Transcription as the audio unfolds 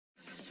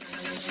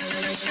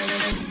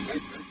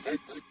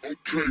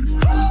Hello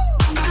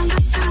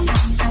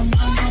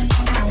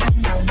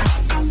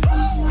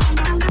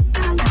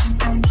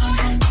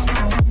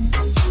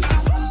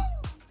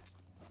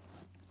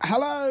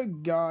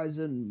guys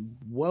and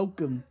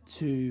welcome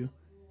to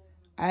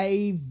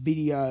a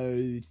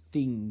video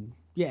thing.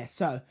 Yeah,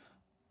 so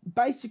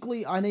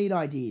basically I need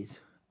ideas.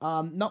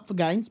 Not for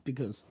games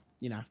because,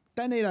 you know,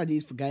 don't need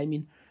ideas for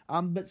gaming.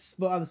 But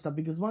for other stuff,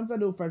 because once I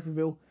do a fresh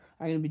reveal,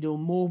 I'm gonna be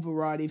doing more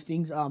variety of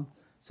things.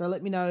 So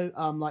let me know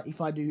like if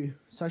I do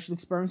social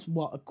experiments,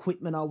 what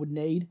equipment I would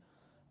need.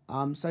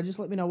 So just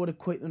let me know what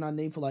equipment I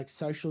need for like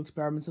social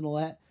experiments and all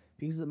that,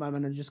 because at the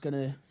moment I'm just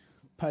gonna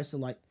post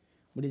like,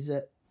 what is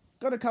it?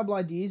 Got a couple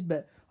ideas,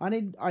 but I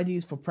need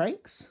ideas for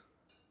pranks.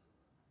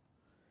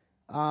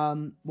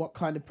 What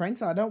kind of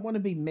pranks? I don't want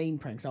to be mean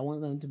pranks. I want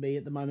them to be,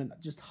 at the moment,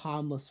 just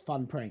harmless,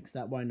 fun pranks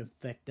that won't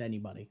affect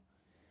anybody.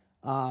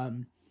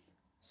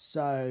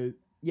 So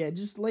yeah,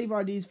 just leave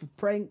ideas for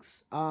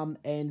pranks,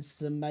 and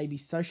some maybe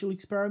social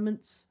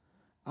experiments,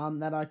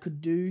 that I could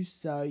do.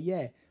 So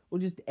yeah, or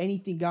just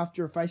anything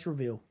after a face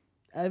reveal.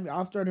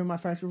 After I do my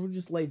face reveal,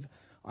 just leave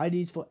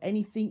ideas for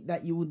anything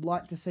that you would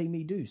like to see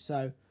me do.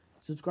 So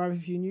subscribe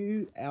if you're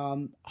new,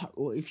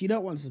 or if you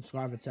don't want to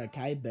subscribe, it's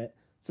okay, but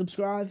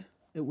subscribe,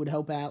 it would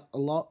help out a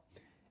lot,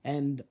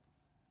 and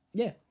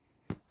yeah,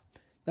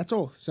 that's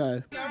all,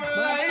 so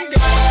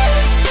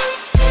bye.